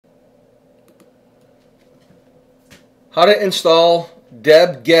How to install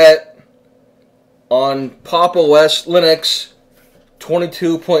Deb-Get on Pop! OS Linux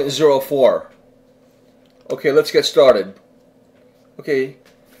 22.04. Okay, let's get started. Okay,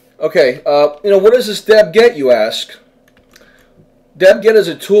 what is this Deb-Get, you ask? Deb-Get is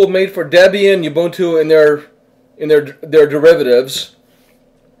a tool made for Debian, Ubuntu, and their derivatives.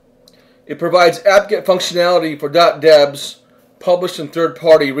 It provides apt-get functionality for .debs published in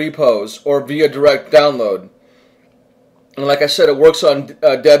third-party repos or via direct download. And like I said, it works on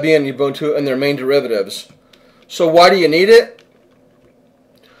Debian, Ubuntu, and their main derivatives. So why do you need it?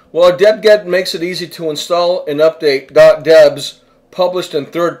 Well, Deb-Get makes it easy to install and update .debs published in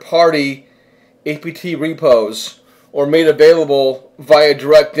third-party apt repos or made available via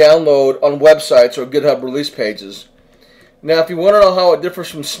direct download on websites or GitHub release pages. Now, if you want to know how it differs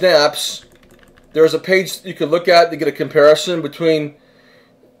from snaps, there's a page you can look at to get a comparison between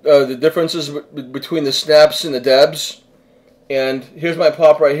the differences between the snaps and the debs. And here's my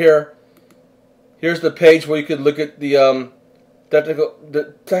pop right here. Here's the page where you could look at the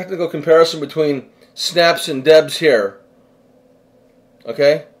technical comparison between snaps and debs here.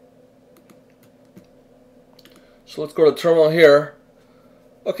 Okay? So let's go to the terminal here.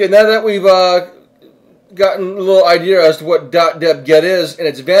 Okay, now that we've gotten a little idea as to what .deb-get is and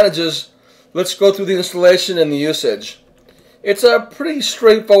its advantages, let's go through the installation and the usage. It's a pretty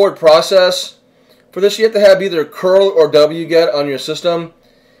straightforward process. For this, you have to have either curl or wget on your system.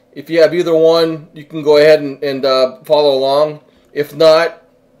 If you have either one, you can go ahead and follow along. If not,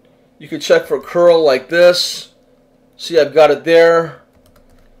 you can check for curl like this. See, I've got it there.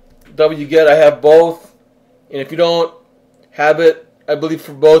 Wget, I have both. And if you don't have it, I believe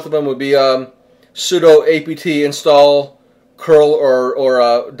for both of them would be sudo apt install curl or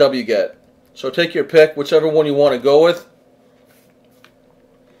wget. So take your pick, whichever one you want to go with.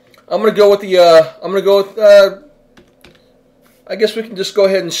 I'm going to go with I guess we can just go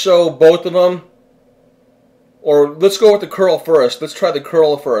ahead and show both of them. Or let's go with the curl first. Let's try the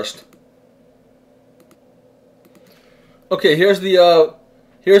curl first. Okay, here's the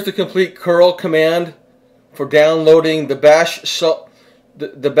complete curl command for downloading the bash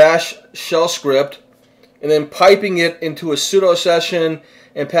shell script and then piping it into a sudo session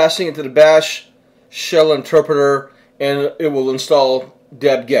and passing it to the bash shell interpreter, and it will install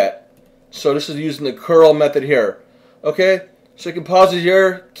Deb-Get. So this is using the curl method here. Okay, so you can pause it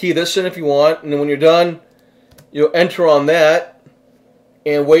here, key this in if you want, and then when you're done, you'll enter on that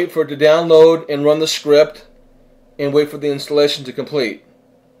and wait for it to download and run the script and wait for the installation to complete.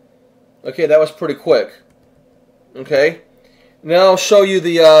 Okay, that was pretty quick. Okay, now I'll show you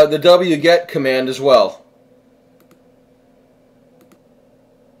the wget command as well.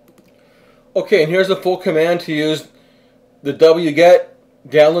 Okay, and here's the full command to use the wget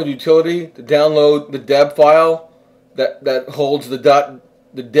download utility to download the deb file that holds the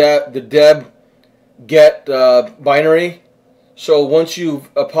deb-get binary. So once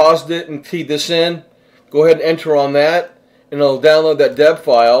you've paused it and keyed this in, go ahead and enter on that, and it'll download that deb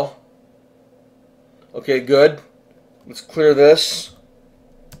file. Okay, good. Let's clear this,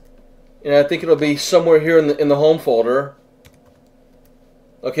 and I think it'll be somewhere here in the home folder.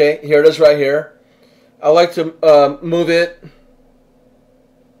 Okay, here it is right here. I like to move it.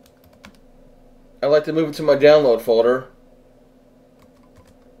 I like to move it to my download folder.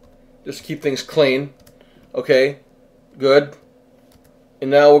 Just keep things clean. Okay, good.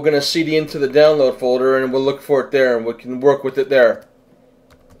 And now we're going to CD into the download folder, and we'll look for it there, and we can work with it there.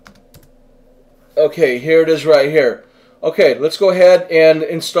 Okay, here it is right here. Okay, let's go ahead and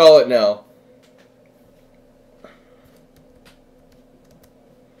install it now.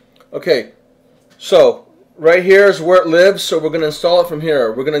 Okay, so right here is where it lives, so we're going to install it from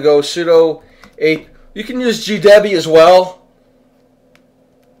here. We're going to go sudo apt. You can use gdebi as well.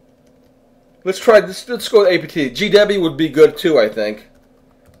 Let's try this. Let's go with apt. Gdebi would be good too, I think.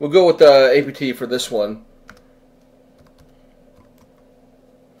 We'll go with apt for this one.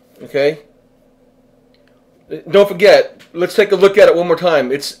 Okay. Don't forget. Let's take a look at it one more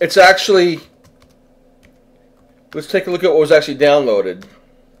time. It's actually. Let's take a look at what was actually downloaded.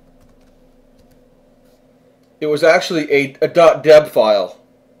 It was actually a .deb file.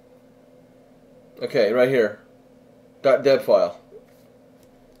 Okay, right here. .deb file.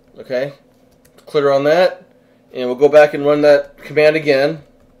 Okay. Clear on that. And we'll go back and run that command again.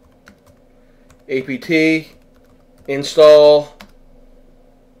 apt install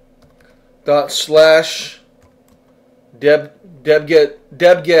deb-get.deb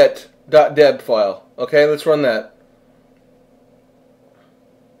file. Okay, let's run that.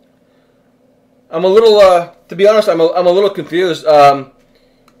 I'm a little, to be honest, I'm a little confused.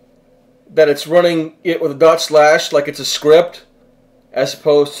 that it's running it with a // like it's a script, as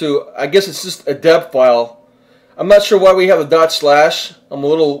opposed to, I guess it's just a deb file. I'm not sure why we have a // I'm a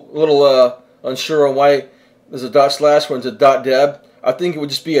little unsure on why there's a // when it's a .deb. I think it would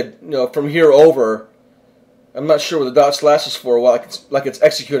just be a, from here over. I'm not sure what the // is for, like it's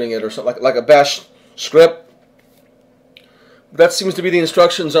executing it or something, like a bash script. That seems to be the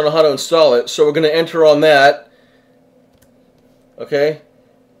instructions on how to install it. So we're going to enter on that. Okay.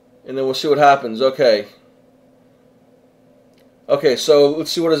 And then we'll see what happens. Okay. Okay, so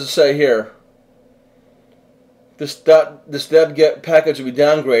let's see, what does it say here. This Deb-Get package will be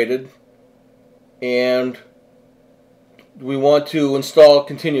downgraded. And we want to install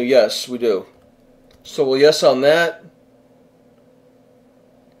continue. Yes, we do. So we'll yes on that.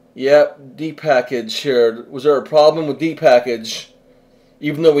 Yep, dpackage here. Was there a problem with dpackage?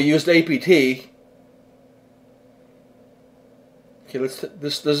 Even though we used apt. Okay,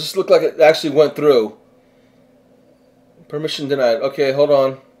 does this look like it actually went through? Permission denied. Okay, hold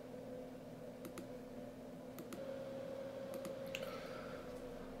on.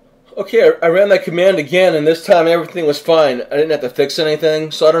 Okay, I ran that command again, and this time everything was fine. I didn't have to fix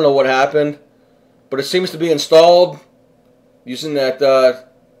anything, so I don't know what happened. But it seems to be installed using that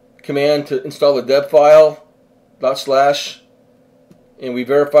command to install the deb file // and we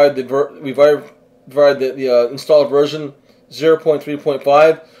verified the installed version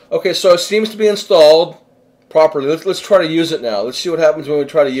 0.3.5. Okay, so it seems to be installed properly. Let's try to use it now. Let's see what happens when we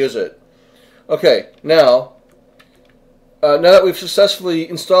try to use it. Okay, now that we've successfully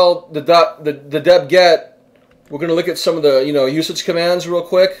installed the Deb-Get, we're going to look at some of the usage commands real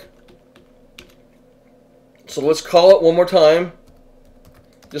quick. So let's call it one more time.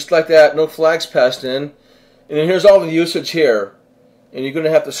 Just like that, no flags passed in. And then here's all the usage here. And you're going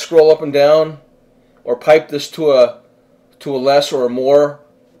to have to scroll up and down or pipe this to a less or a more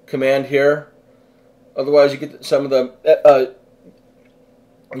command here. Otherwise you get some of the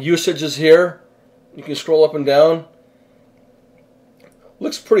usages here. You can scroll up and down.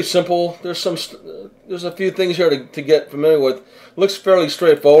 Looks pretty simple. There's a few things here to get familiar with. Looks fairly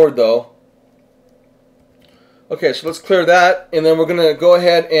straightforward though. Okay, so let's clear that, and then we're going to go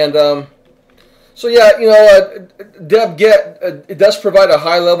ahead and, so yeah, Deb-Get, it does provide a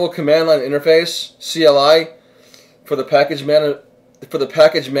high-level command line interface, CLI, for the package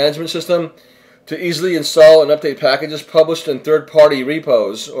management system to easily install and update packages published in third-party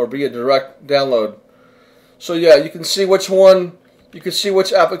repos or via direct download. So yeah, you can see which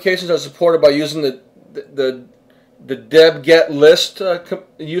applications are supported by using the Deb-Get list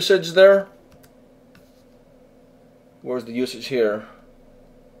usage there. Where's the usage here?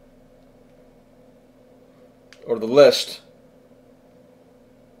 Or the list.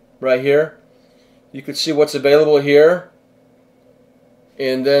 Right here. You could see what's available here.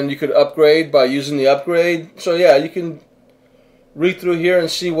 And then you could upgrade by using the upgrade. So yeah, you can read through here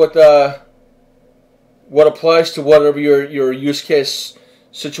and see what applies to whatever your use case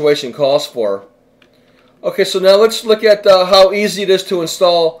situation calls for. Okay, so now let's look at how easy it is to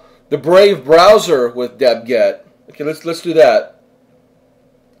install the Brave browser with Deb-Get. Okay, let's do that.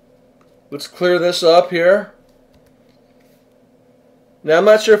 Let's clear this up here. Now I'm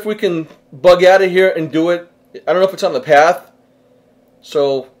not sure if we can bug out of here and do it. I don't know if it's on the path.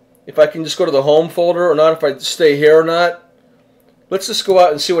 So if I can just go to the home folder or not, if I stay here or not. Let's just go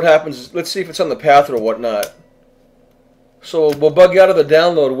out and see what happens. Let's see if it's on the path or whatnot. So we'll bug out of the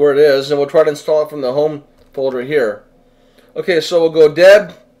download where it is, and we'll try to install it from the home folder here. Okay, so we'll go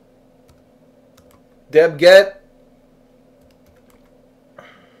Deb-Get,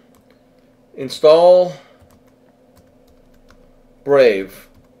 install Brave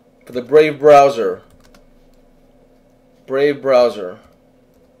for the Brave browser. Brave browser.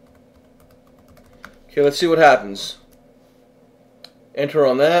 Okay, let's see what happens. Enter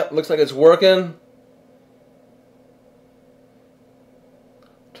on that. Looks like it's working.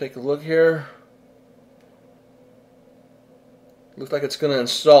 Take a look here. Looks like it's going to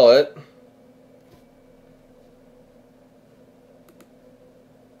install it.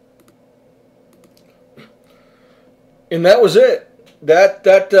 And that was it. That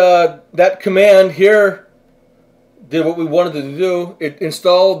command here did what we wanted it to do. It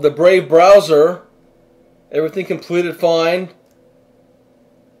installed the Brave browser. Everything completed fine.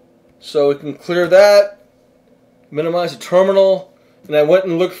 So we can clear that, minimize the terminal, and I went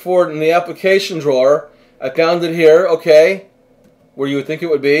and looked for it in the application drawer. I found it here, okay, where you would think it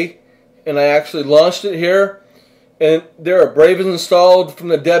would be, and I actually launched it here, and there Brave is installed from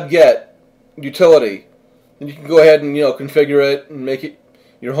the Deb-Get utility. And you can go ahead and configure it and make it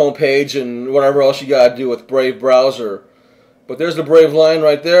your home page and whatever else you gotta do with Brave browser. But there's the Brave line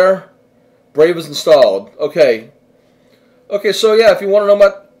right there. Brave is installed. Okay. Okay, so yeah, if you want to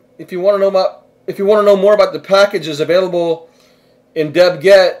know more about the packages available in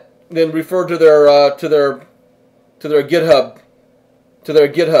Deb-Get, then refer to their GitHub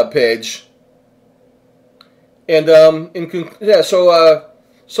page. And thus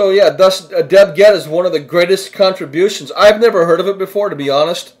Deb-Get is one of the greatest contributions. I've never heard of it before, to be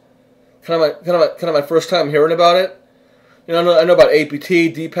honest. Kind of my first time hearing about it. You know, I know about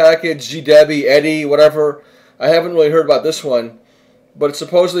APT, dpackage, GDebi, Eddy, whatever. I haven't really heard about this one, but it's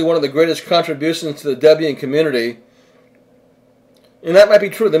supposedly one of the greatest contributions to the Debian community. And that might be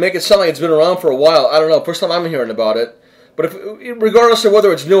true. They make it sound like it's been around for a while. I don't know. First time I'm hearing about it. But regardless of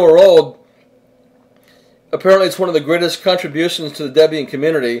whether it's new or old, apparently it's one of the greatest contributions to the Debian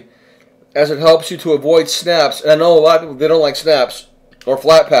community, as it helps you to avoid snaps. And I know a lot of people, they don't like snaps or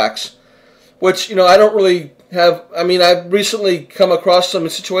flat packs, which, you know, I don't really have. I mean, I've recently come across some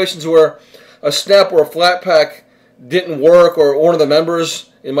situations where a snap or a flat pack didn't work, or one of the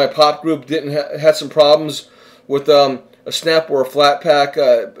members in my pop group had some problems with a snap or a flat pack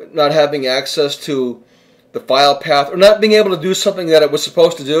not having access to the file path, or not being able to do something that it was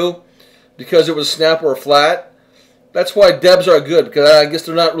supposed to do because it was a snap or a flat. That's why debs are good, because I guess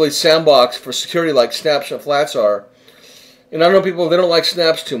they're not really sandboxed for security like snaps and flats are. And I know people, they don't like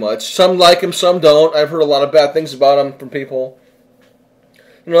snaps too much. Some like them, some don't. I've heard a lot of bad things about them from people.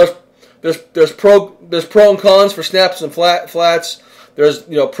 You know, there's pro and cons for snaps and flats. There's,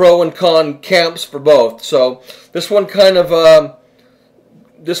 you know, pro and con camps for both. So this one kind of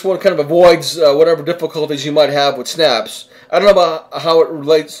avoids whatever difficulties you might have with snaps. I don't know about how it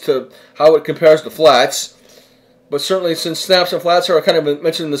relates to how it compares to flats, but certainly since snaps and flats are kind of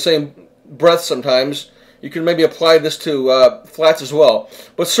mentioned in the same breath sometimes, you can maybe apply this to flats as well.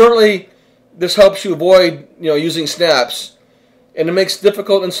 But certainly this helps you avoid, you know, using snaps, and it makes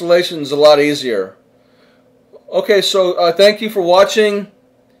difficult installations a lot easier. Okay, so thank you for watching.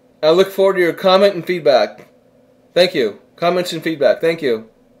 I look forward to your comment and feedback. Thank you. Comments and feedback. Thank you.